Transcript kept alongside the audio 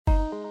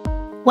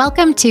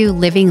Welcome to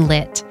Living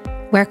Lit,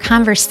 where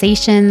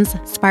conversations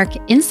spark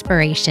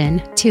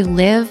inspiration to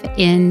live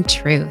in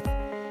truth.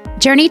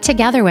 Journey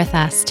together with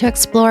us to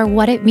explore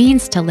what it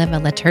means to live a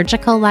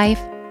liturgical life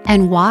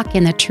and walk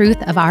in the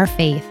truth of our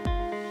faith.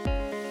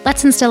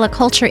 Let's instill a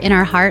culture in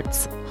our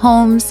hearts,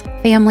 homes,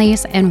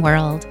 families, and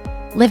world,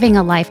 living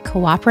a life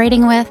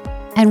cooperating with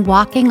and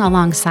walking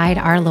alongside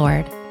our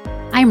Lord.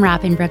 I'm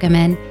Robyn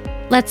Brueggemann.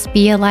 Let's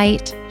be a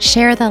light,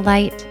 share the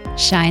light,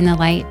 shine the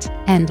light,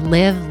 and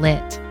live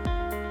lit.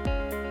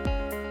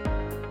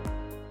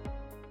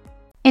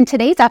 In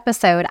today's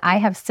episode, I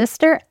have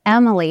Sister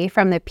Emily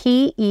from the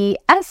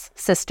PES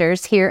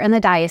Sisters here in the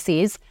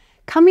diocese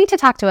coming to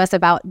talk to us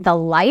about the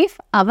life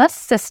of a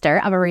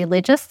sister, of a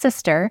religious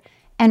sister,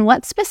 and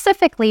what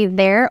specifically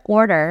their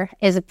order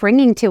is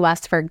bringing to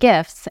us for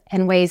gifts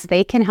and ways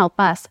they can help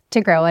us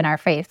to grow in our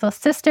faith. So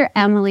Sister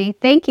Emily,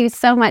 thank you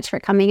so much for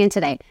coming in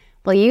today.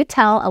 Will you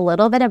tell a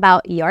little bit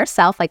about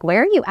yourself, like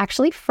where are you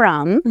actually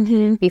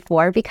from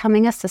before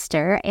becoming a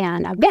sister?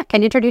 And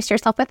can you introduce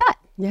yourself with that?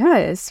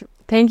 Yes.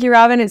 Thank you,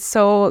 Robyn. It's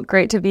so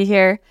great to be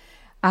here.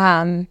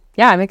 I'm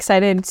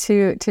excited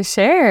to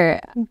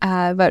share.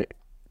 But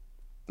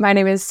my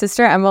name is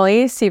Sister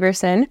Emily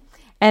Severson,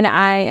 and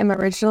I am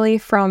originally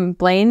from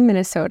Blaine,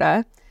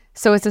 Minnesota.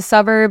 So it's a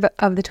suburb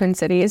of the Twin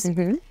Cities.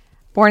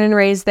 Born and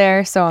raised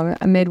there, so I'm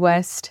a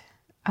Midwest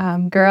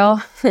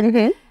girl.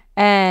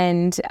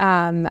 And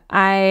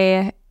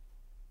I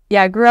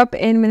grew up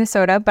in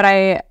Minnesota, but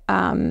I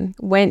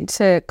went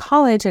to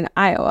college in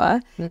Iowa,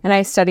 and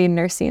I studied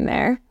nursing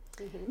there.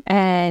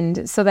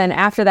 And so then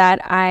after that,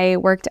 I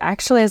worked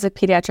actually as a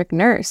pediatric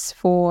nurse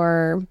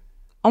for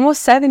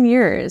almost 7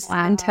 years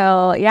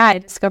until, I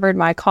discovered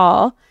my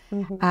call,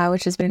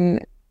 which has been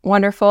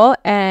wonderful.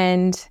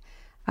 And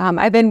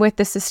I've been with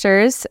the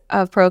Sisters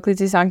of Pro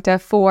Ecclesia Sancta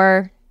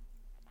for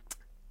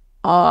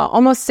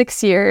almost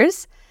 6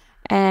 years.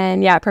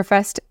 And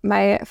professed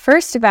my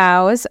first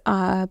vows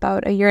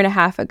about a year and a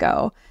half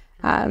ago,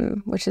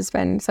 which has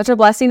been such a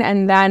blessing.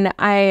 And then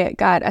I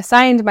got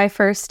assigned my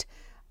first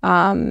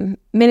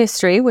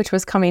ministry, which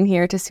was coming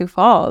here to Sioux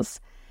Falls.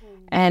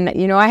 And,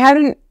 I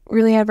hadn't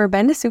really ever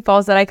been to Sioux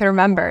Falls that I could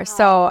remember.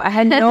 So I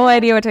had no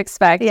idea what to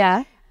expect.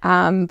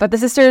 But the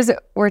sisters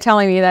were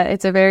telling me that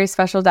it's a very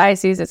special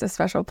diocese. It's a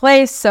special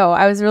place. So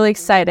I was really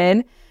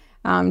excited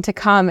to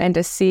come and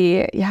to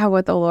see,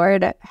 what the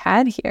Lord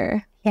had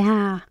here.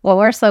 Yeah. Well,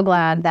 we're so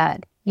glad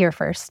that your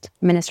first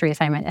ministry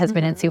assignment has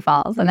been in Sioux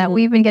Falls and that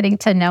we've been getting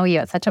to know you.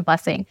 It's such a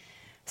blessing.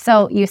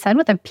 So you said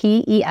what the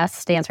PES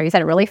stands for. You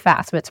said it really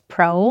fast, but it's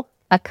Pro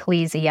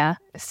Ecclesia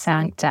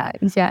Sancta.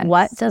 Yes.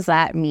 What does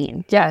that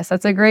mean? Yes,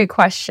 that's a great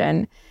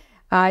question.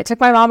 It took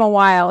my mom a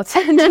while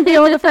to be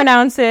able to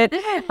pronounce it.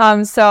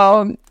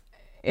 So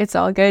it's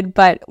all good.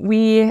 But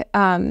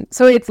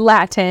so it's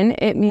Latin.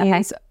 It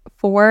means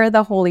for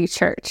the Holy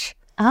Church.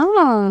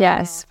 Oh.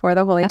 Yes, for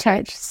the Holy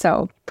Church.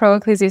 So Pro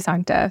Ecclesia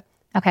Sancta.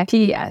 Okay.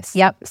 PES.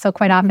 Yep. So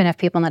quite often if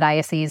people in the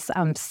diocese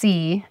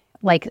see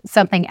like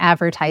something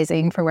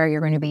advertising for where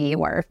you're going to be,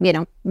 or,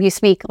 you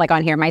speak like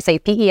on here, might say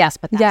PES,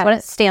 but that's what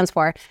it stands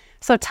for.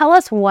 So tell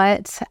us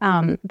what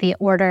the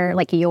order,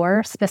 like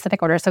your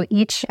specific order. So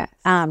each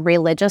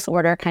religious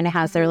order kind of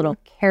has their little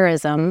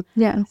charism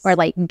or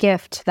like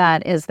gift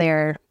that is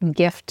their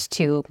gift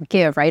to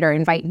give, right? Or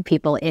invite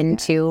people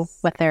into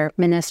with their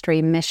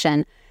ministry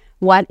mission.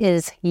 What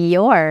is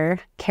your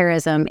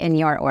charism in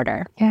your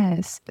order?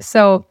 Yes.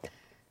 So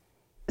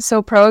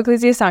Pro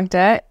Ecclesia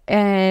Sancta,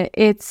 and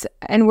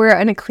we're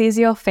an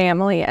ecclesial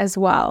family as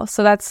well.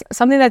 So that's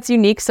something that's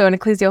unique. So an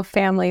ecclesial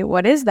family,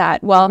 what is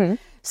that? Well,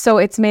 so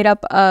it's made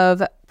up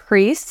of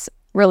priests,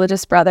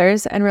 religious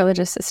brothers, and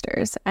religious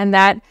sisters. And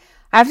that,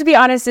 I have to be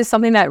honest, is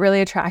something that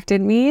really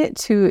attracted me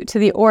to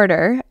the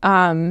order.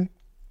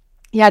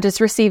 Just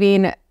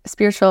receiving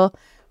spiritual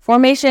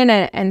formation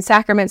and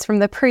sacraments from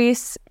the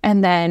priests,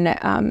 and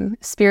then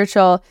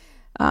spiritual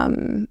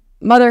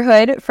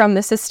motherhood from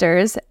the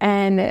sisters.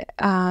 And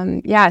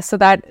so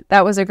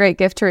that was a great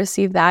gift to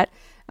receive that.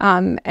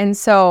 And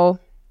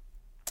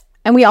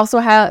we also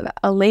have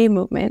a lay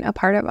movement, a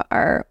part of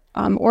our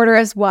order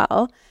as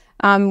well,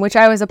 which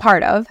I was a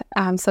part of.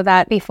 So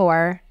that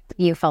before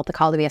you felt the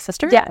call to be a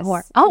sister? Yes.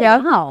 Wow.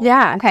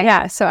 Yeah. Okay.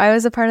 Yeah. So I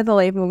was a part of the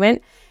lay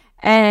movement,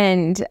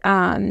 and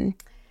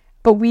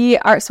but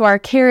our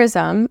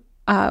charism,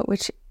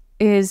 which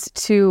is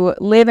to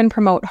live and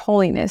promote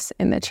holiness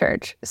in the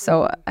church.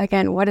 So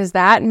again, what does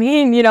that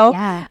mean?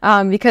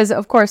 Because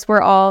of course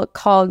we're all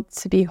called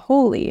to be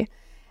holy,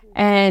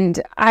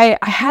 and I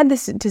had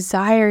this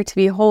desire to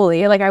be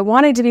holy. Like I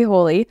wanted to be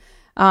holy.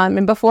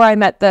 And before I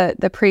met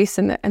the priests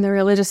and the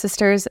religious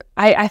sisters,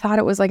 I thought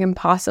it was like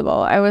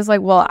impossible. I was like,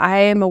 well, I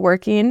am a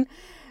working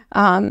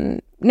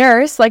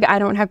nurse. Like I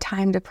don't have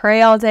time to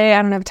pray all day.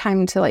 I don't have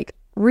time to like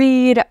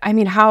read. I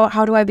mean,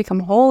 how do I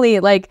become holy?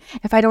 Like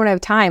if I don't have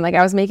time, like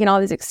I was making all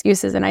these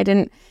excuses and I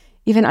didn't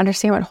even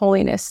understand what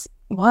holiness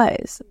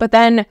was. But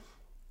then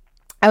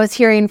I was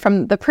hearing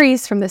from the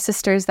priests, from the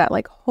sisters, that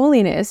like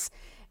holiness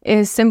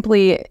is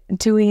simply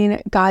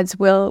doing God's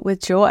will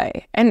with joy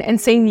and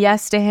saying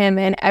yes to him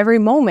in every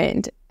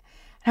moment.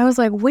 And I was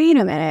like, wait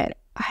a minute.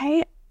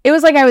 It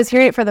was like I was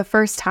hearing it for the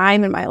first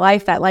time in my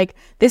life that like,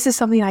 this is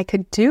something I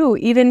could do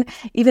even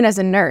as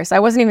a nurse. I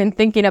wasn't even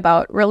thinking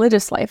about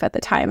religious life at the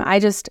time. I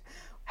just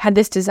had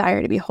this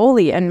desire to be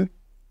holy. And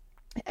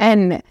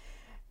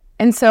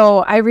so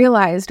I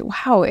realized,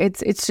 wow,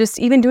 it's just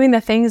even doing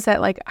the things that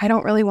like I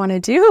don't really want to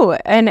do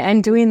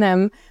and doing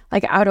them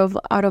like out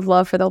of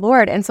love for the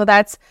Lord. And so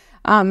that's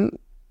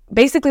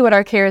basically what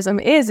our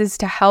charism is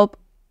to help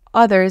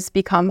others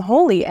become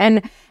holy.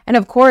 And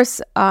of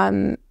course,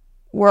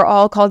 we're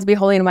all called to be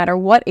holy no matter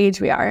what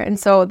age we are. And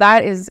so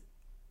that is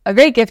a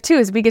great gift too,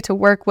 is we get to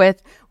work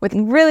with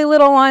really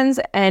little ones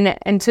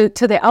and to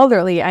the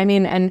elderly, I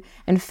mean,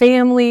 and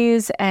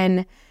families.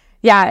 And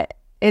yeah,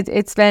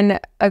 it's been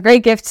a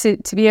great gift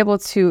to be able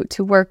to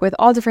work with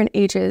all different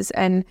ages.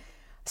 And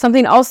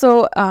something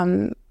also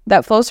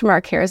that flows from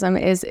our charism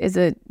is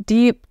a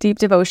deep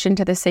devotion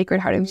to the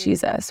Sacred Heart of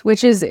Jesus,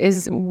 which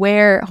is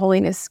where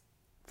holiness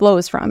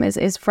flows from,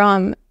 is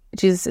from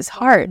Jesus's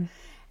heart.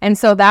 And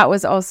so that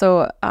was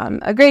also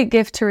a great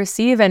gift to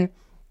receive. And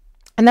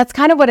that's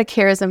kind of what a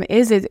charism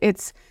is.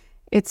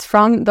 It's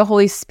from the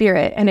Holy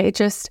Spirit. And it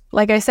just,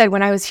 like I said,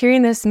 when I was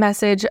hearing this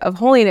message of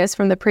holiness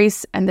from the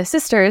priests and the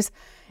sisters,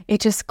 it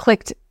just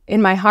clicked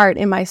in my heart,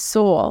 in my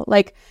soul.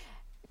 Like,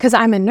 because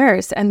I'm a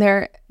nurse and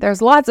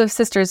there's lots of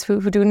sisters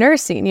who do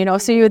nursing, you know,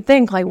 so you would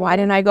think like, why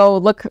didn't I go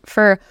look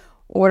for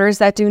orders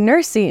that do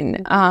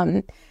nursing?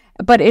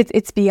 But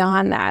it's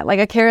beyond that. Like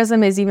a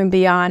charism is even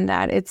beyond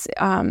that. It's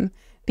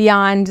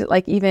beyond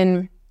like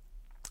even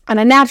on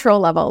a natural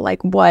level,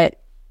 like what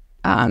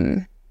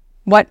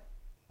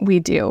we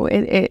do.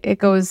 It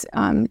goes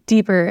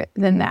deeper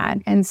than that.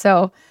 And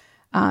so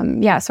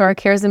so our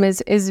charism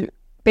is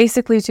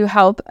basically to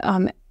help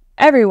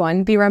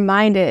everyone be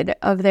reminded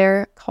of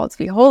their call to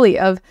be holy,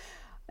 of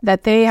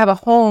that they have a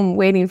home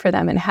waiting for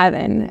them in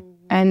heaven,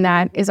 and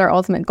that is our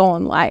ultimate goal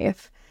in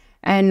life.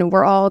 And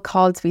we're all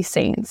called to be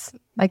saints.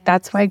 Like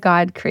that's why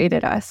God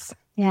created us.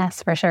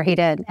 Yes, for sure he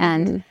did.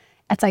 And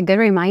it's a good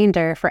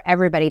reminder for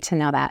everybody to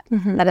know that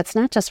it's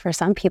not just for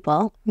some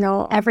people.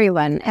 No,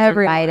 everyone is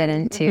invited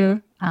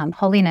into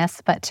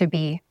holiness, but to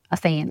be a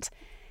saint.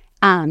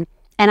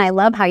 And I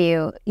love how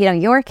your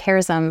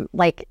charism,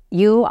 like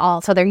you all,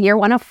 so you're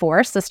one of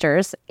 4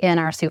 sisters in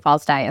our Sioux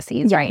Falls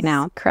Diocese right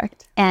now.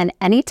 Correct. And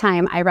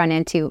anytime I run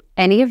into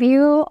any of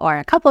you or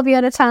a couple of you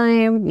at a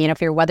time, you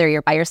know, whether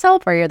you're by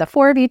yourself or you're the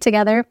 4 of you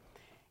together,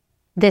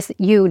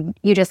 you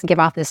just give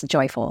off this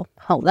joyful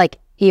hope.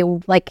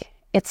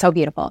 It's so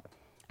beautiful.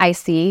 I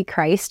see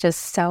Christ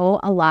just so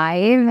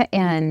alive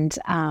and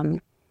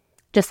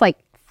just like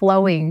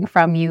flowing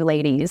from you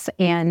ladies.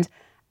 And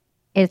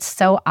it's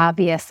so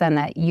obvious then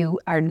that you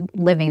are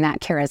living that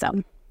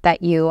charism,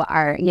 that you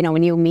are, you know,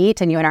 when you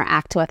meet and you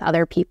interact with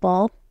other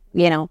people,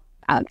 you know,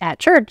 at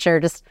church or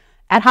just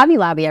at Hobby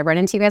Lobby. I run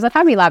into you guys at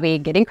Hobby Lobby,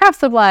 getting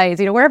craft supplies,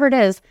 you know, wherever it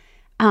is,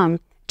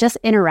 just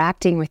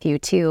interacting with you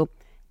too.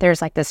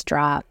 There's like this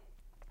draw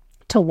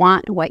to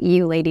want what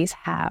you ladies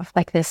have,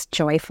 like this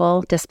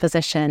joyful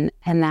disposition,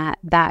 and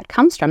that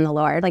comes from the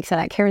Lord. Like, so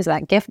that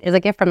that gift is a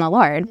gift from the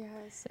Lord.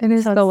 Yes, it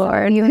is the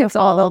Lord. It's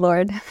all the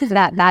Lord.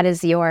 that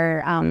is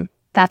your,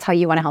 that's how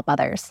you want to help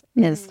others,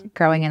 is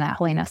growing in that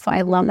holiness. So I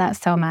love that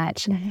so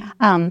much.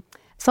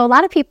 So a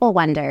lot of people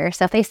wonder,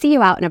 so if they see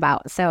you out and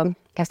about, so like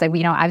I said,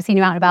 you know, I've seen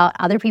you out and about,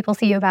 other people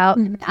see you about,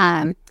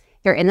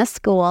 you're in the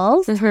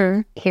schools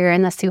here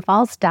in the Sioux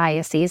Falls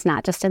Diocese,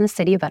 not just in the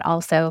city, but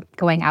also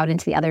going out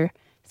into the other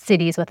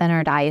cities within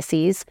our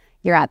diocese.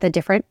 You're at the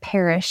different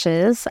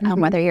parishes,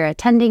 whether you're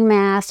attending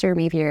Mass or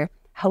maybe you're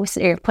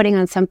hosting or putting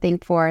on something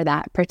for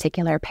that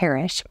particular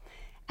parish.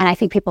 And I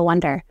think people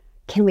wonder,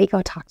 can we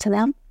go talk to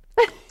them?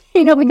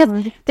 You know,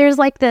 because there's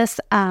like this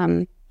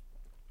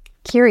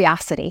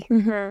curiosity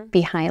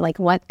behind, like,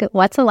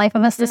 what's the life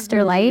of a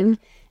sister like?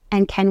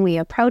 And can we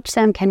approach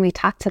them? Can we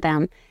talk to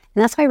them?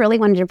 And that's why I really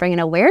wanted to bring an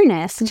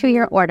awareness to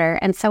your order.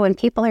 And so when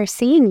people are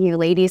seeing you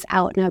ladies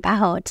out and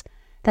about,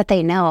 that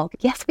they know,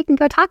 yes, we can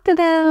go talk to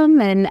them.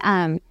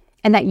 And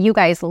that you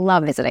guys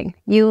love visiting.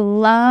 You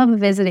love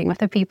visiting with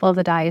the people of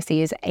the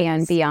diocese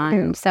and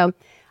beyond. So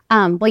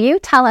will you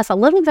tell us a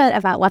little bit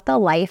about what the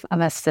life of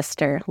a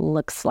sister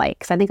looks like?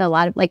 Because I think a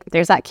lot of, like,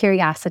 there's that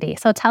curiosity.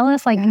 So tell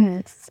us, like,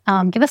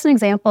 give us an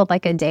example of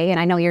like a day. And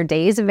I know your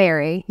days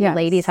vary. You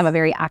ladies have a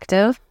very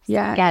active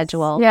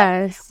schedule.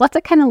 Yes. What's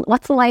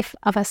the life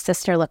of a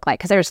sister look like?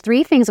 Because there's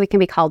 3 things we can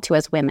be called to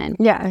as women.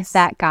 Yes.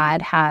 That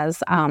God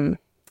has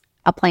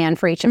a plan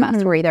for each of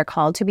us. We're either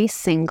called to be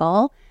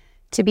single,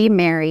 to be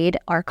married,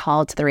 or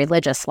called to the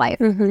religious life.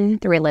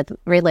 The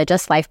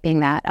religious life being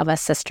that of a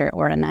sister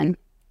or a nun.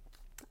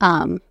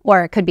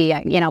 Or it could be,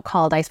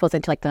 called, I suppose,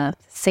 into like the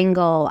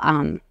single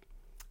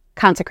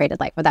consecrated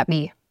life. Would that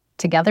be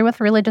together with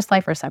religious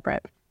life or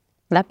separate?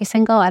 Would that be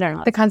single? I don't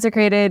know. The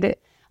consecrated,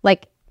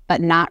 like, but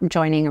not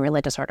joining a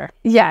religious order.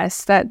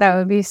 Yes, that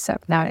would be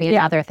separate. That would be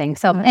another thing.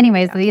 So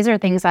anyways, these are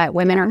things that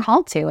women are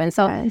called to. And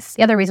so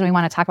the other reason we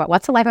want to talk about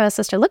what's the life of a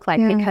sister look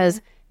like,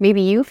 because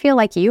maybe you feel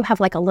like you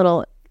have like a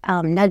little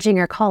nudging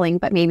or calling,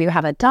 but maybe you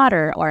have a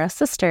daughter or a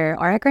sister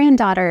or a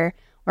granddaughter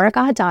or a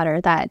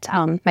goddaughter that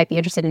might be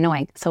interested in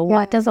knowing. So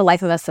what does the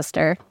life of a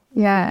sister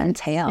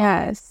entail?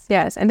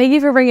 Yes. And thank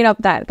you for bringing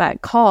up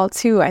that call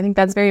too. I think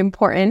that's very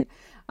important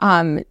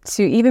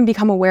to even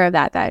become aware of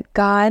that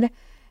God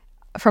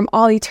from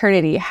all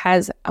eternity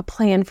has a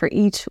plan for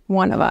each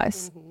one of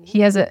us.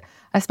 He has a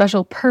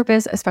special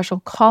purpose, a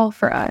special call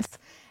for us.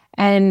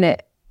 And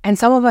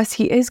some of us,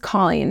 he is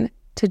calling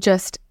to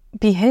just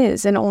be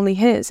his and only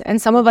his.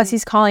 And some of us,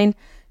 he's calling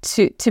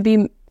to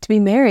be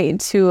married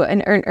to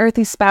an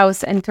earthly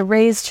spouse and to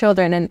raise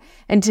children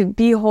and to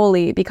be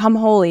holy, become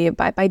holy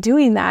by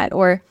doing that,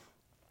 or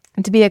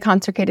to be a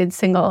consecrated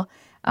single.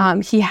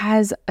 He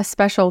has a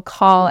special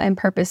call and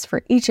purpose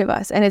for each of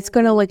us, and it's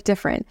going to look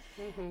different.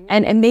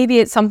 And maybe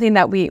it's something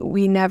that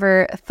we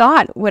never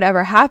thought would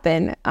ever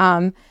happen.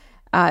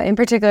 In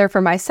particular for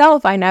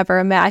myself, I never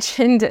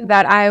imagined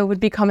that I would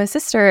become a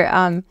sister.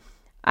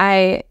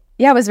 I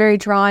was very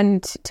drawn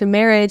to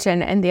marriage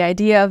and the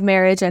idea of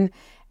marriage and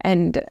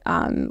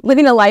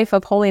living a life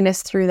of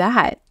holiness through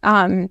that.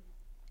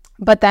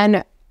 But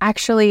then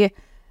actually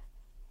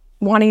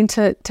wanting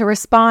to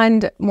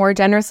respond more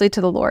generously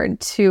to the Lord,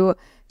 to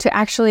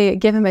actually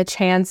give him a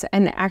chance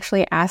and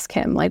actually ask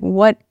him, like,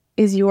 what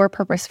is your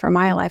purpose for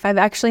my life? I've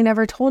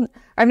never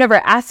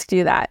asked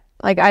you that.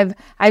 Like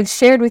I've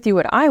shared with you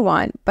what I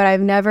want, but I've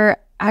never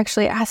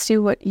actually asked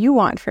you what you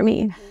want for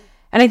me.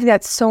 And I think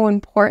that's so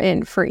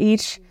important for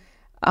each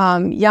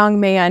young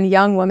man,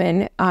 young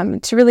woman,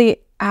 to really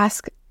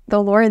ask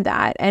the Lord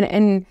that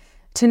and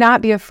to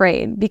not be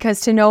afraid,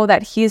 because to know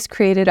that he's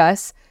created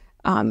us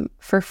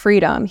for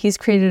freedom. He's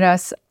created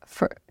us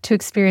to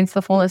experience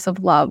the fullness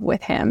of love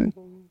with him.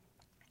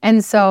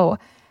 And so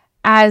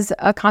as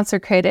a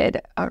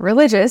consecrated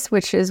religious,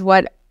 which is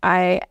what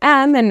I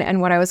am and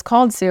what I was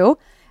called to,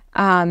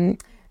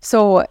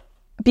 so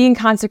being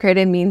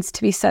consecrated means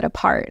to be set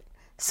apart.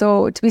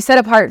 So to be set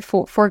apart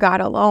for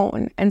God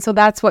alone. And so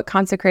that's what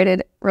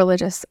consecrated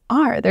religious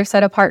are. They're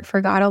set apart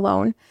for God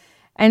alone.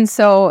 And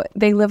so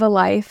they live a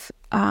life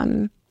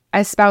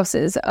as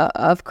spouses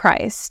of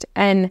Christ.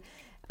 And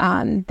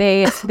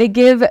they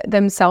give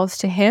themselves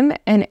to him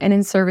and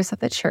in service of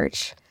the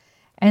church.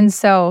 And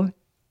so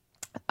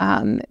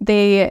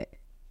they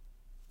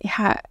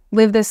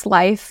live this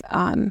life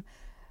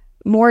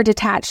more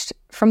detached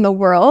from the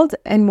world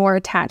and more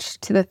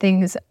attached to the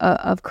things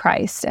of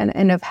Christ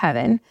and of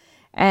heaven.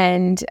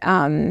 And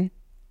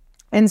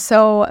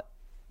so,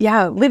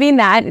 living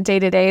that day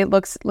to day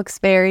looks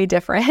very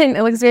different.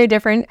 It looks very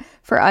different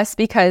for us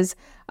because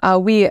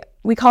we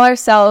call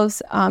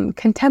ourselves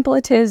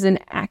contemplatives in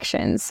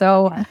action.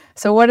 So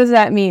what does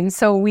that mean?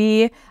 So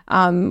we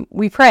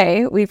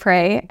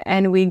pray,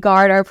 and we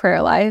guard our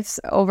prayer lives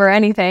over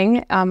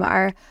anything.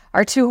 Our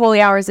 2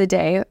 holy hours a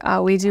day,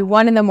 we do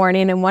 1 in the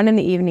morning and 1 in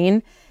the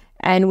evening,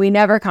 and we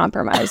never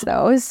compromise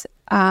those.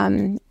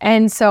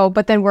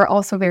 But then we're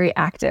also very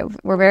active.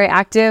 We're very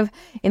active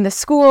in the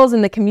schools,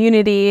 in the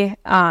community,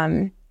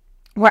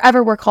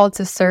 wherever we're called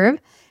to serve.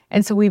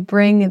 And so we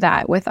bring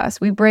that with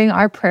us. We bring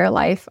our prayer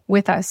life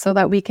with us so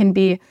that we can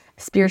be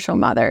spiritual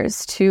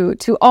mothers to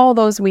all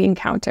those we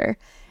encounter.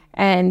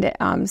 And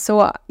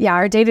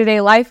our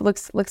day-to-day life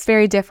looks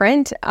very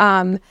different.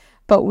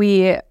 But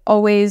we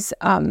always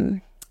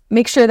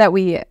make sure that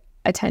we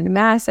attend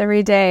Mass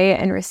every day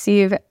and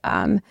receive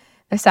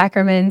the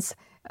sacraments.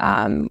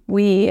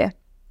 The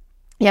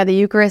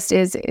Eucharist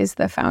is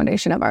the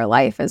foundation of our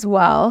life as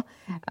well.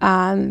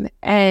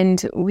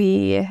 And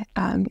we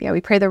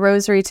pray the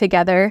Rosary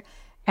together.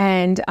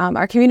 And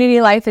our community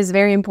life is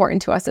very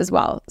important to us as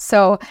well.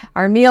 So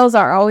our meals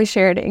are always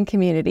shared in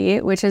community,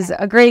 which is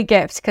a great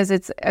gift because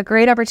it's a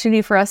great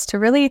opportunity for us to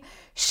really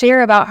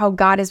share about how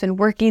God has been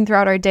working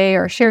throughout our day,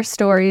 or share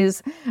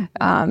stories,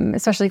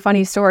 especially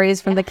funny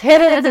stories from the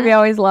kids. We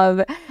always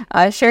love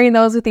sharing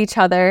those with each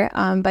other.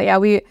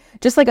 We,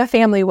 just like a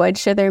family would,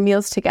 share their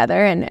meals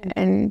together,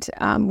 and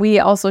we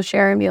also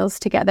share our meals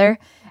together.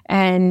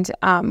 And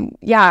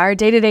our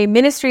day-to-day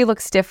ministry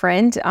looks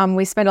different.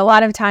 We spend a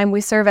lot of time,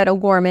 we serve at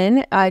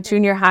O'Gorman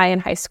junior high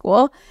and high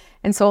school.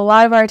 And so a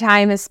lot of our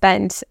time is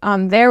spent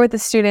there with the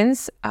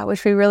students,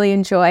 which we really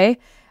enjoy.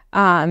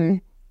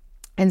 And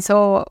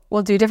so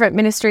we'll do different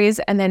ministries.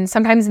 And then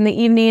sometimes in the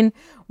evening,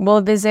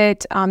 we'll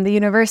visit the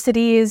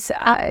universities,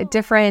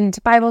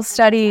 different Bible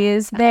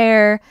studies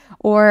there,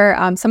 or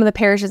some of the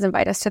parishes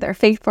invite us to their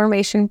faith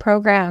formation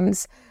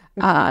programs,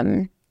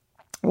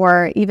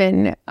 or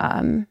even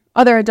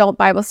other adult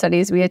Bible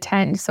studies we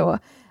attend. So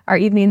our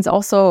evenings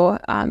also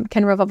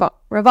can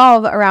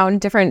revolve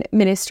around different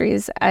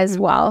ministries as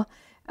well.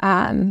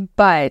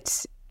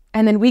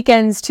 And then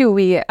weekends too,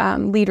 we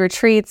lead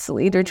retreats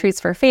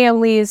for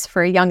families,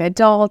 for young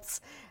adults,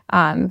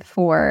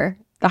 for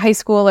the high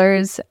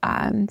schoolers.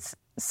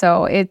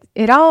 So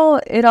it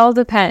all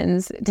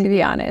depends, to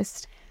be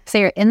honest. So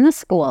you're in the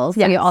schools.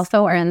 Yes. You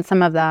also are in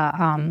some of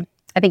the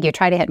I think you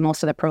try to hit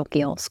most of the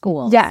parochial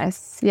schools.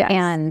 Yes.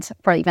 And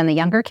for even the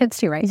younger kids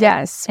too, right?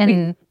 Yes.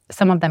 And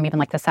some of them even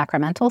like the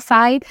sacramental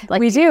side? Like,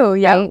 we do,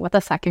 yeah. Right, with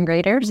the second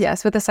graders?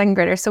 Yes, with the second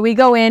graders. So we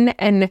go in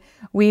and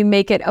we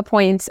make it a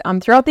point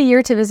throughout the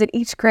year to visit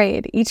each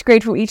grade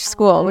from each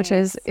school, which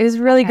is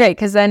really great,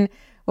 because then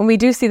when we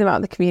do see them out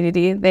in the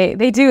community,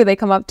 they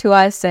come up to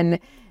us and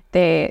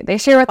they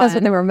share with us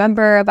what they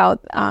remember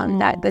about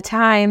that the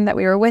time that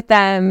we were with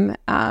them.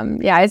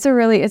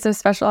 It's a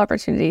special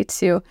opportunity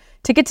to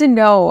get to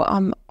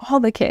know all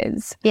the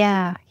kids.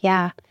 Yeah.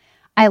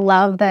 I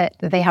love that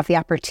they have the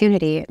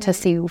opportunity to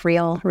see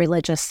real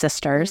religious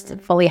sisters,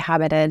 fully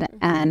habited,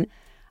 and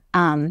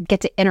get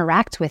to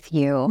interact with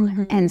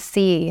you and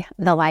see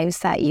the lives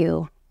that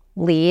you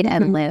lead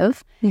and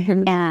live,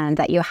 and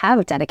that you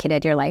have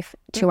dedicated your life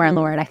to our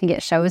Lord. I think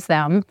it shows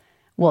them,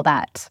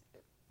 that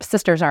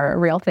sisters are a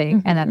real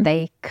thing, and that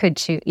they could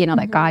choose,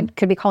 that God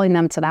could be calling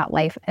them to that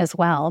life as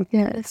well.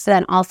 Yes. So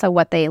then also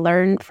what they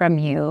learn from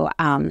you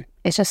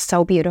is just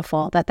so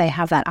beautiful that they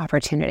have that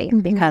opportunity,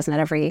 because not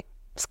every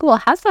school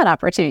has that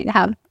opportunity to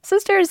have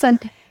sisters,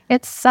 and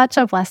it's such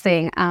a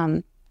blessing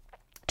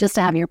just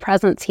to have your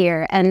presence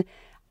here. And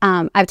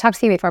I've talked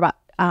to you before about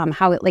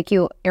how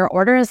your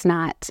order is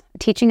not,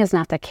 teaching is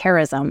not the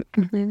charism,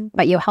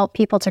 but you help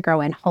people to grow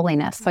in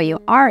holiness. So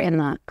you are in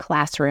the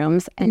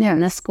classrooms and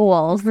in the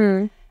schools.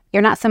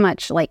 You're not so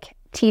much like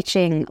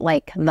teaching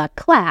like the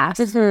class.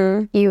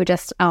 You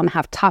just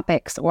have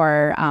topics,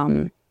 or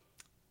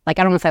I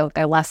don't want to say like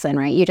a lesson,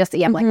 right? You just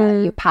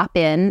have you pop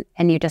in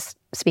and you just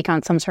speak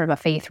on some sort of a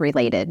faith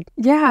related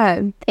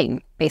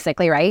thing,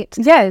 basically, right?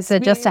 Yes. So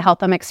just to help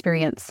them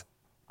experience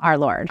our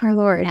Lord,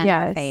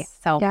 yes. faith.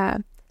 So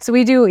So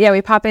we do,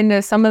 we pop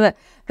into some of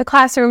the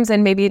classrooms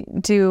and maybe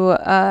do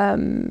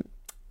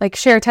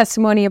share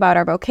testimony about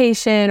our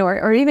vocation,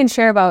 or even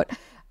share about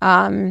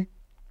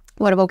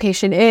what a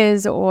vocation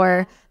is,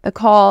 or the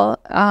call,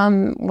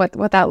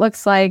 what that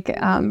looks like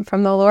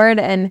from the Lord,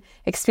 and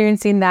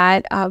experiencing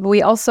that. But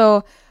we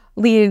also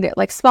lead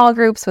like small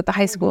groups with the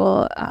high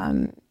school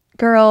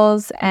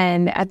girls,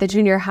 and at the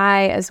junior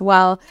high as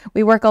well.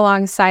 We work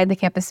alongside the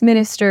campus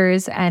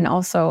ministers and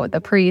also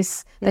the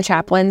priests, the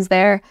chaplains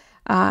there,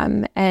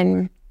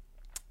 and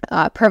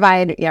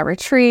provide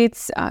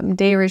retreats,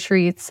 day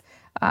retreats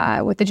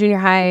with the junior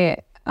high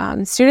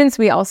students.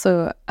 We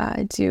also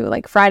do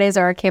like Fridays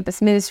are our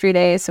campus ministry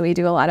days, so we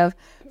do a lot of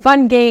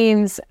fun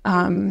games,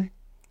 and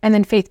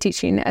then faith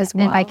teaching as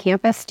well. And by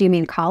campus, do you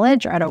mean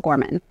college or at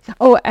O'Gorman?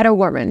 Oh, at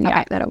O'Gorman,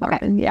 at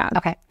O'Gorman, yeah.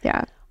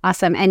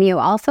 Awesome. And you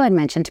also had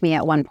mentioned to me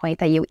at one point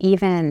that you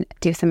even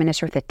do some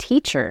ministry with the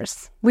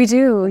teachers. We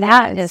do.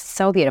 That is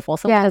so beautiful.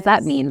 So what does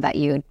that mean, that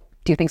you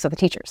do things with the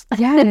teachers?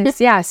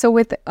 Yes. So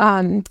with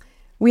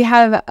we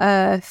have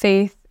a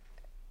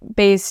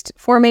faith-based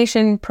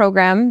formation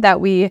program that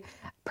we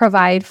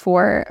provide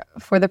for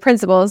the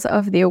principals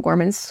of the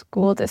O'Gorman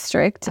School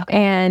District,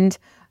 and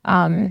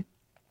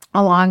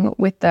along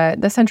with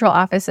the central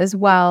office as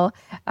well,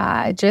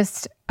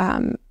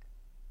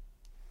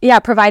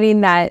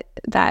 providing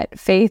that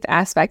faith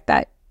aspect,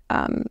 that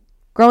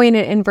growing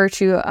in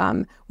virtue.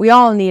 We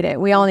all need it.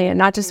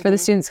 Not just for the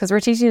students, because we're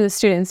teaching the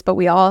students, but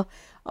we all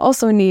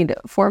also need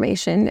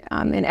formation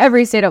in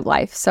every state of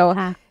life.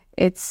 So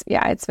it's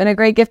been a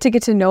great gift to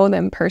get to know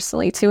them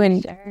personally too.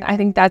 And I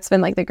think that's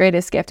been like the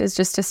greatest gift, is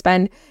just to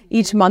spend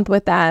each month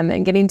with them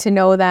and getting to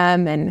know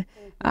them. And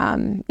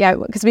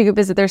because we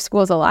visit their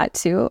schools a lot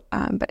too.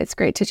 But it's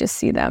great to just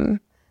see them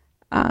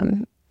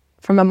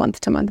from a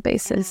month-to-month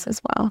basis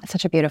as well. It's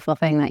such a beautiful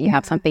thing that you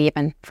have something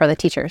even for the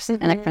teachers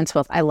and the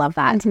principals. I love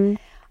that.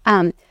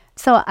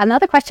 So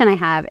another question I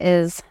have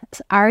is,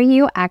 are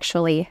you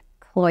actually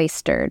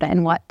cloistered?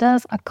 And what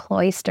does a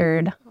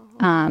cloistered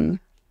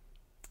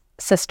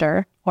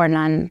sister or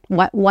nun,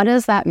 what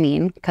does that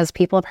mean? Because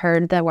people have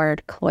heard the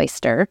word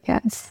cloister.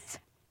 Yes.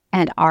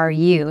 And are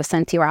you,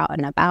 since you are out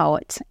and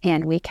about,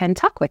 and we can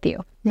talk with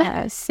you?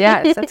 Yes.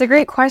 That's a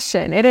great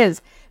question. It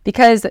is.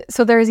 Because,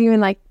 so there's even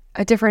like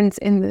a difference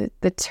in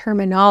the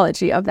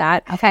terminology of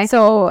that. Okay.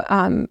 So,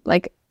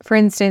 for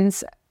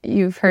instance,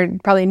 you've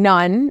heard probably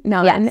nun,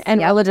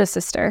 and religious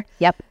sister.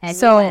 Yep. And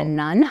so a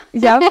nun.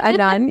 Yep, a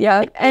nun.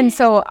 Yep. And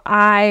so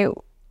I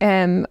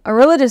am a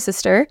religious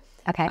sister.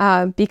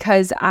 Okay.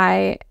 Because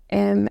I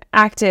am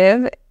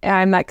active.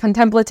 I'm that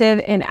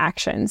contemplative in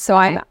action. So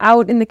I'm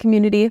out in the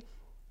community.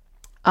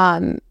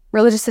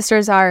 Religious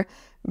sisters are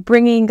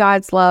bringing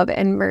God's love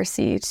and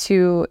mercy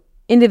to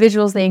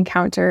individuals they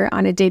encounter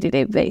on a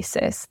day-to-day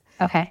basis.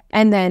 Okay.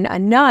 And then a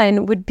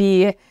nun would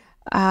be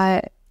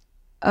a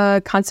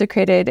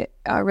consecrated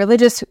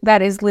religious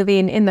that is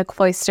living in the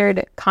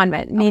cloistered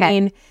convent,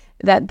 meaning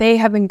that they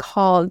have been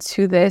called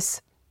to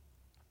this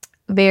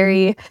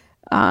very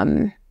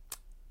kind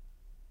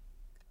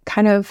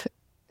of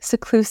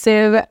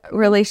seclusive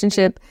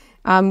relationship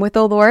with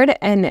the Lord,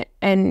 and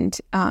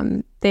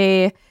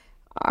they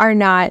are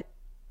not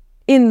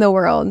in the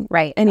world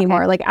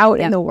anymore, like out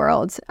in the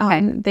world.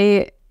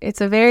 It's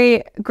a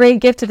very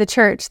great gift to the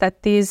church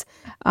that these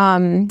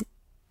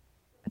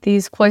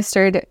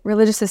cloistered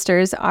religious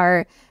sisters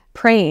are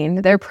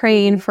praying. They're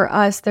praying for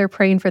us. They're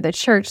praying for the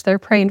church. They're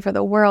praying for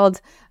the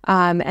world.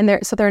 And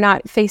they're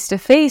not face to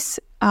face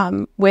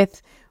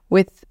with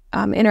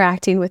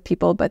interacting with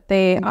people, but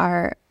they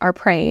are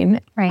praying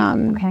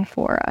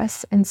for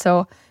us, and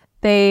so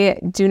they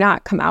do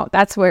not come out.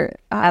 That's where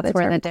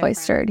the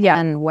cloistered,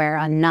 and where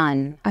a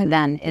nun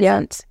then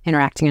isn't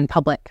interacting in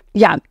public.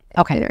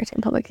 Okay, interacting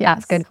in public.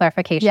 That's good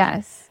clarification.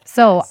 Yes.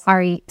 So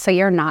so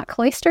you're not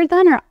cloistered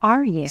then, or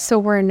are you? So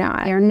we're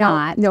not. You're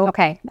not. No.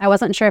 Okay, I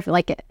wasn't sure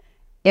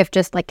if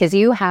just because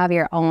you have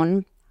your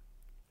own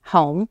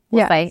home.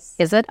 Yes.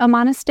 Is it a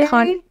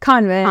monastery?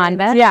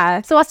 Convent.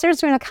 Yeah. So what's the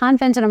difference between a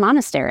convent and a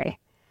monastery?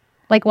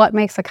 Like, what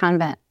makes a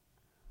convent?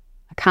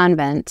 A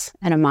convent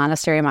and a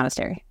monastery.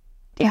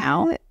 Do you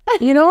know?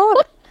 You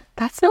know,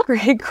 that's a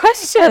great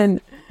question.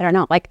 I don't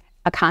know. Like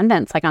a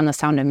convent's like on The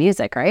Sound of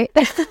Music, right?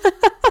 Is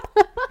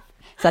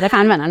that a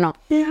convent? I don't know.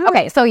 Yeah.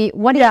 Okay, so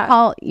what do you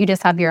call? You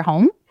just have your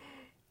home.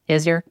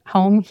 Is your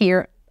home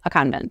here a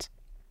convent?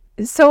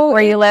 So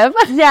where you live?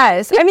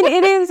 Yes. I mean,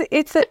 it is.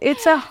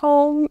 It's a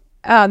home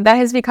that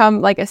has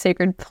become like a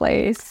sacred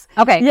place.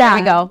 Okay. Yeah.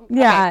 There we go.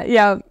 Yeah. Okay.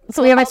 Yeah.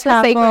 So we have a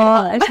chapel,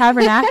 a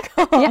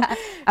tabernacle. Yeah.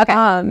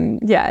 Okay.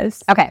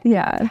 Yes. Okay.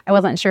 Yeah. I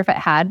wasn't sure if it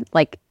had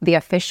like the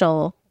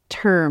official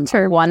term.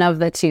 One of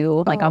the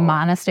two, like a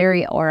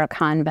monastery or a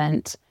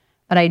convent.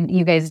 But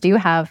you guys do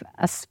have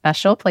a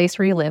special place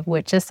where you live,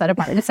 which is set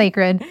apart and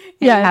sacred. Yes.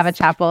 You have a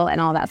chapel and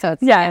all that. So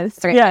it's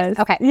yes.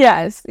 Okay.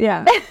 Yes.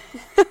 Yeah.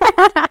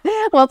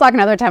 We'll talk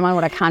another time on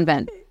what a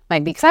convent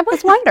might be, because I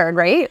was wondered,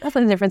 right? That's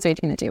the difference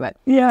between the two. But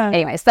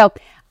anyway, so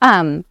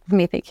let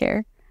me think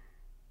here.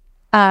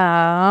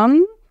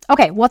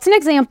 Okay, what's an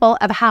example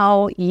of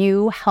how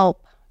you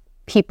help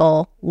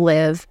people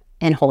live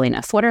in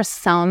holiness? What are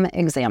some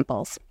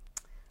examples?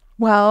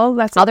 Well,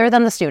 that's other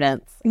than the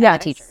students, and the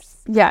teachers.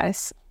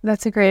 Yes,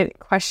 that's a great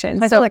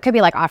question. So it could be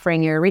like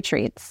offering your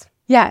retreats.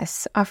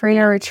 Yes, offering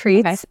our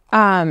retreats.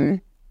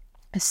 Okay.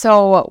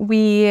 So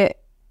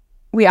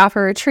we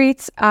offer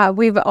retreats.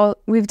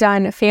 We've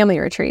done family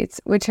retreats,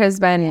 which has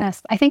been.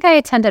 Yes, I think I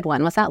attended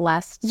one. Was that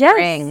last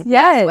spring?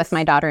 Yes, with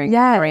my daughter and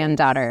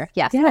granddaughter.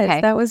 Yes. Okay.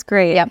 That was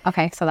great. Yep.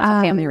 Okay, so that's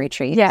a family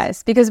retreat.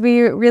 Yes, because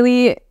we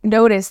really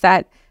noticed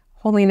that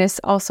holiness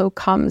also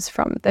comes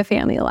from the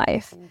family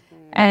life,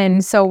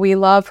 and so we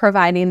love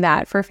providing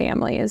that for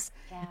families,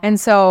 and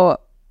so.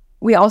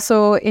 We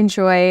also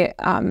enjoy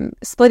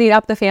splitting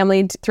up the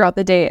family throughout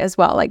the day as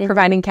well, like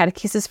providing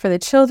catechesis for the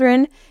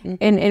children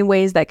in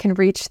ways that can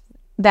reach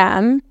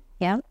them.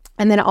 Yeah.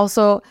 And then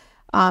also,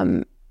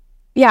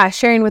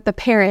 sharing with the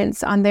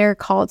parents on their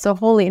call to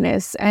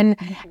holiness. And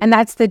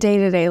that's the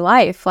day-to-day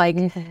life, like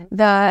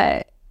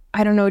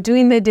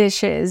doing the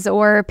dishes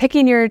or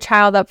picking your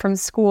child up from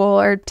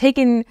school or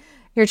taking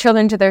your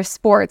children to their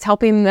sports,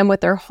 helping them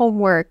with their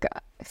homework,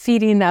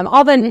 feeding them,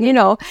 all the,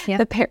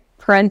 the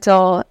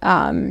parental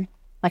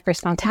like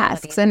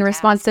tasks and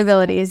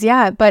responsibilities.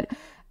 Yeah. But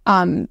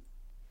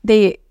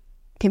they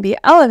can be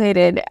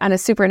elevated on a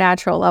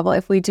supernatural level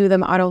if we do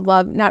them out of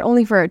love, not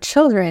only for our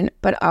children,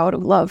 but out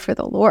of love for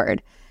the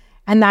Lord.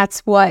 And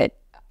that's what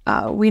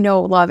we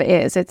know love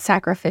is. It's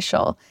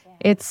sacrificial. Yeah.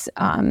 It's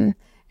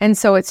and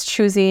so it's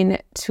choosing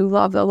to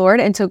love the Lord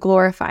and to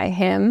glorify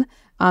Him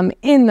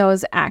in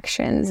those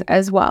actions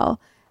as well,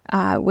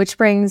 which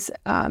brings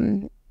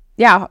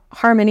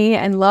harmony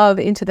and love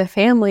into the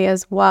family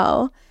as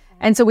well.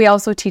 And so we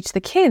also teach the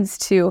kids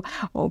to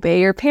obey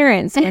your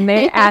parents when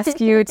they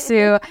ask you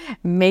to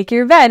make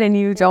your bed and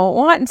you don't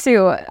want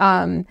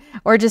to,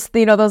 or just,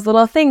 those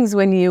little things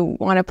when you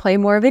want to play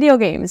more video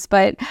games,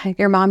 but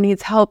your mom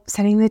needs help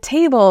setting the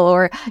table,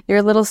 or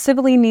your little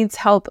sibling needs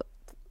help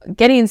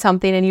getting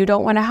something and you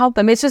don't want to help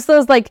them. It's just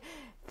those like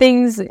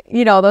things,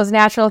 those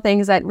natural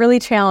things that really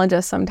challenge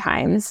us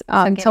sometimes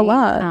to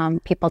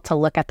love. People to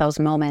look at those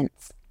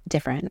moments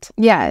different.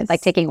 Yes.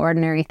 Like taking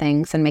ordinary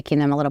things and making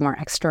them a little more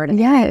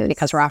extraordinary. Yes.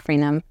 Because we're offering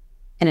them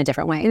in a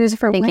different way.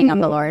 Thinking of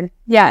the Lord.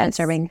 Yes. And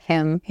serving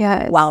Him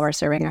yes. while we're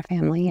serving our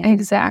family.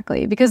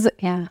 Exactly. Because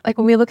like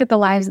when we look at the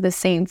lives of the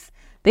saints,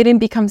 they didn't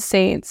become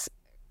saints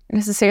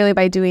necessarily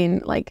by doing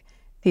like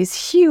these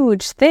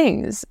huge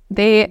things.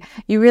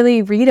 You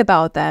really read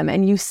about them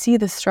and you see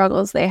the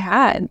struggles they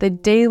had, the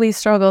daily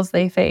struggles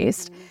they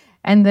faced,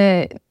 and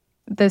the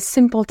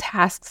simple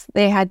tasks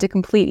they had to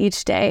complete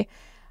each day.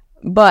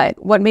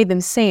 But what made them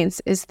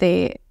saints is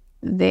they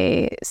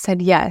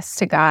said yes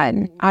to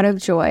God out of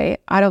joy,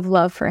 out of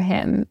love for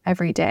Him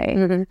every day.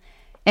 Mm-hmm.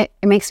 It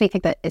makes me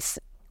think that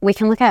we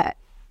can look at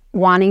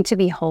wanting to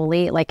be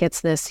holy like it's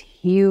this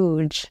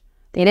huge.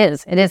 It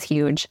is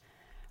huge,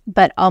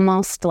 but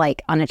almost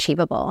like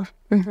unachievable.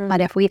 Mm-hmm. But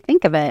if we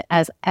think of it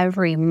as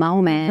every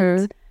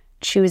moment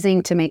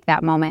choosing to make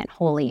that moment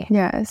holy,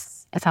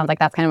 yes, it sounds like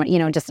that's kind of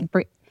just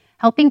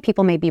helping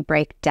people maybe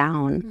break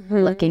down,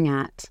 looking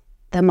at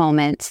the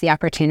moments, the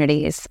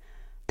opportunities,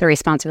 the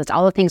responsibilities,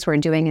 all the things we're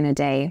doing in a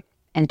day,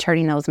 and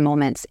turning those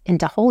moments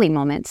into holy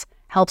moments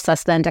helps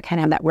us then to kind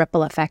of have that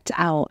ripple effect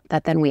out,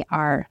 that then we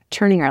are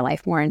turning our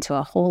life more into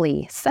a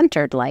holy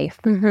centered life.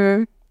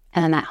 And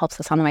then that helps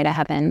us on the way to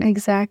heaven.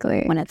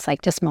 Exactly. When it's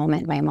like just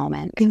moment by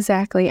moment.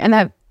 Exactly. And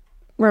that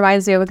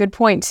reminds me of a good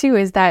point too,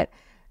 is that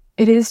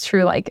it is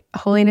true. Like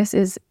holiness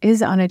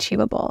is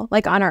unachievable,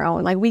 like on our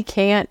own. Like we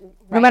can't,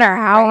 no matter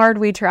how hard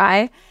we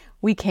try,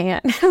 we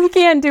can't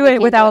do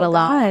it without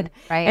God.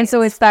 Right. And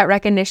so it's that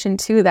recognition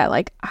too, that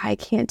like, I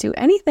can't do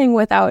anything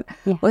without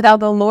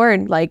the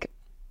Lord. Like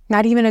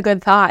not even a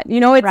good thought,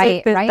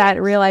 it's like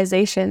that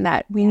realization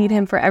that we need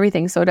him for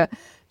everything. So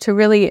to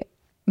really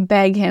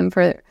beg him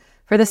for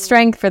the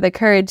strength, for the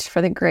courage,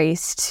 for the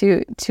grace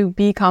to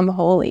become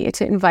holy,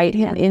 to invite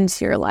him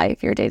into your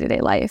life, your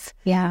day-to-day life.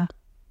 Yeah.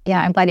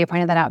 Yeah. I'm glad you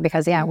pointed that out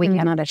because we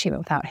cannot achieve it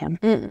without him.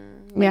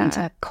 We need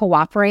to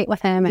cooperate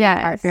with him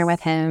and partner with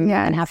him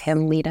and have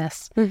him lead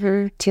us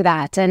to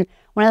that. And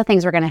one of the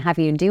things we're going to have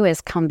you do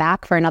is come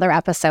back for another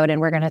episode and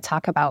we're going to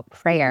talk about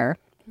prayer.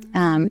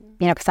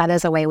 Because that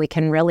is a way we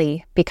can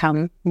really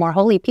become more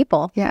holy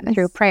people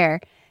through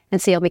prayer.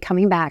 And so you'll be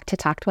coming back to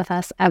talk with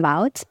us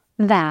about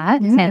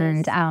that.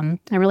 And I'm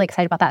really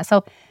excited about that.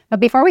 So, but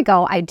before we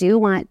go, I do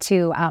want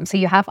to, so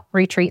you have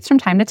retreats from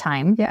time to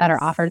time that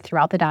are offered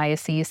throughout the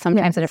diocese.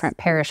 Sometimes a different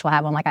parish will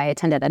have one. Like I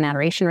attended an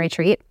adoration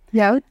retreat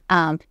in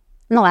the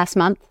last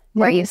month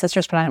where you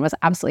sisters put on. It was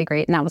absolutely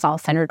great. And that was all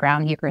centered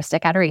around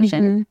Eucharistic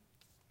adoration.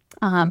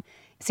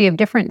 So you have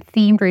different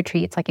themed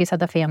retreats, like you said,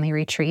 the family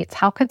retreats.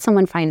 How could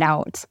someone find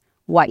out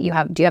what you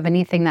have? Do you have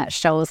anything that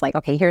shows like,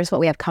 okay, here's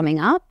what we have coming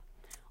up?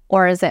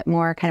 Or is it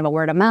more kind of a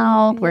word of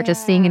mouth? We're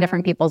just seeing in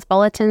different people's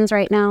bulletins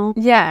right now?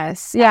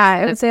 Yes. Yeah.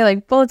 I would say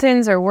like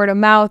bulletins or word of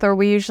mouth, or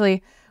we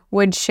usually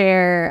would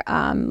share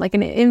like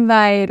an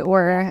invite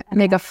or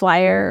make a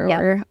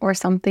flyer or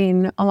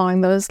something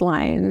along those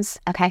lines.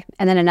 Okay.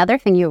 And then another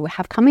thing you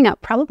have coming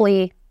up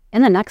probably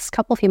in the next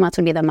few months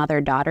would be the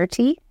mother-daughter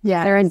tea.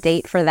 Yeah. Is there a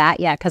date for that?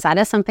 Yeah, because that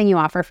is something you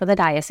offer for the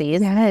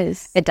diocese.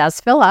 Yes. It does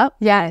fill up.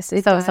 Yes.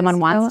 So if someone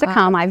wants to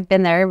come, I've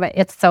been there, but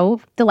it's so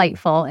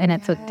delightful. And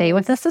it's a day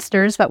with the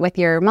sisters, but with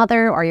your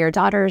mother or your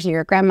daughters or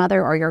your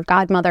grandmother or your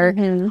godmother,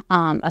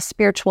 a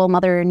spiritual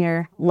mother in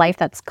your life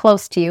that's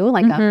close to you,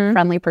 like a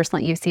friendly person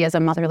that you see as a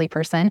motherly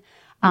person.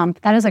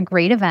 That is a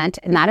great event,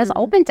 and that is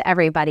open to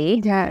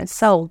everybody. Yes.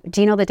 So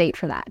do you know the date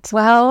for that?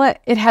 Well,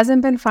 it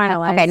hasn't been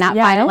finalized. Okay, not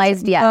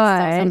finalized yet.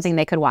 So something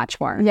they could watch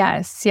for.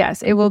 Yes.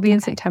 It will be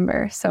in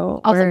September. So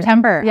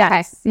September.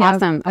 Yes. Okay.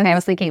 Awesome. Okay, I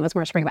was thinking it was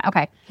more spring, but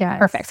okay. Yes.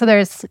 Perfect. So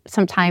there's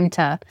some time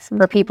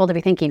for people to be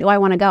thinking, I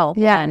want to go.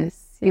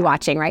 Yes. Be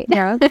watching, right?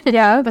 Yeah.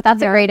 But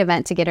that's a great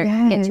event to get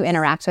to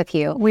interact with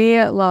you.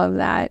 We love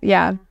that.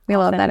 Yeah. We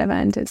love that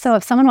event. So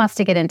if someone wants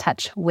to get in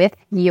touch with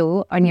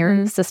you and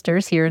your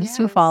sisters here in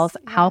Sioux Falls,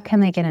 how can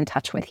they get in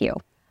touch with you?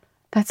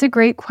 That's a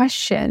great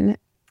question.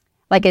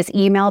 Like, is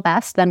email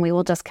best? Then we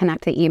will just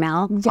connect the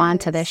email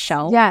onto this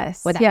show.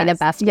 Yes. Would that be the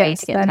best way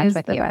to get in touch with you? That is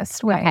the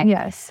best way. Okay.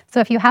 Yes. So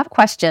if you have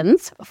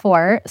questions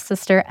for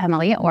Sister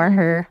Emily or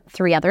her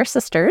 3 other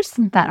sisters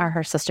that are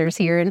her sisters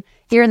here in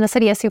the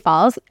city of Sioux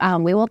Falls,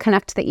 we will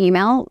connect the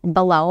email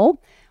below.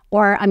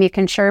 Or you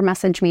can sure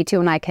message me too,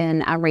 and I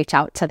can reach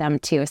out to them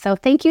too. So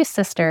thank you,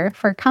 sister,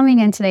 for coming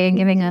in today and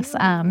giving us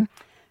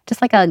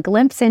just like a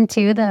glimpse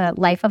into the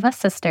life of a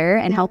sister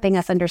and helping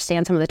us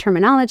understand some of the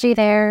terminology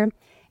there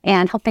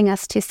and helping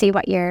us to see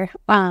what your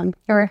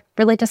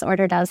religious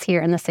order does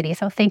here in the city.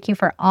 So thank you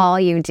for all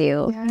you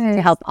do to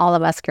help all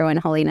of us grow in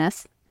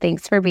holiness.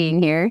 Thanks for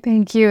being here.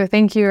 Thank you,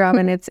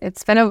 Robyn.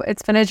 It's been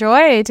a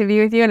joy to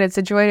be with you, and it's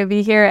a joy to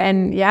be here.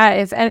 And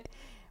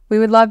we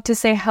would love to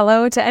say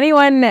hello to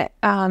anyone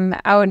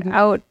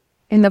out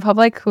in the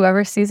public.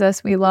 Whoever sees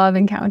us, we love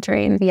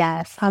encountering.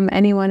 Yes.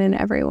 Anyone and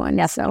everyone.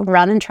 Yes. So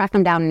run and track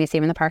them down when you see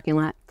them in the parking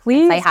lot.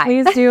 Please, say hi.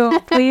 Please do.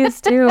 Please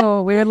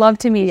do. We would love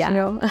to meet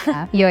you.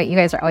 You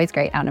guys are always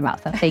great out and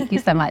about. So thank you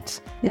so much.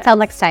 Until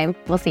next time,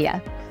 we'll see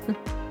you.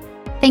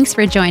 Thanks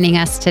for joining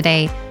us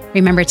today.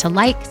 Remember to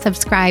like,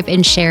 subscribe,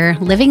 and share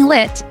Living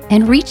Lit,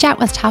 and reach out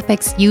with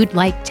topics you'd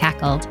like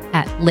tackled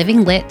at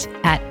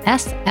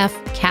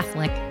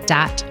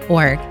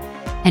livinglit@sfcatholic.org.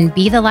 And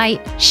be the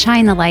light,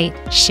 shine the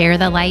light, share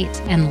the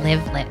light, and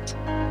live lit.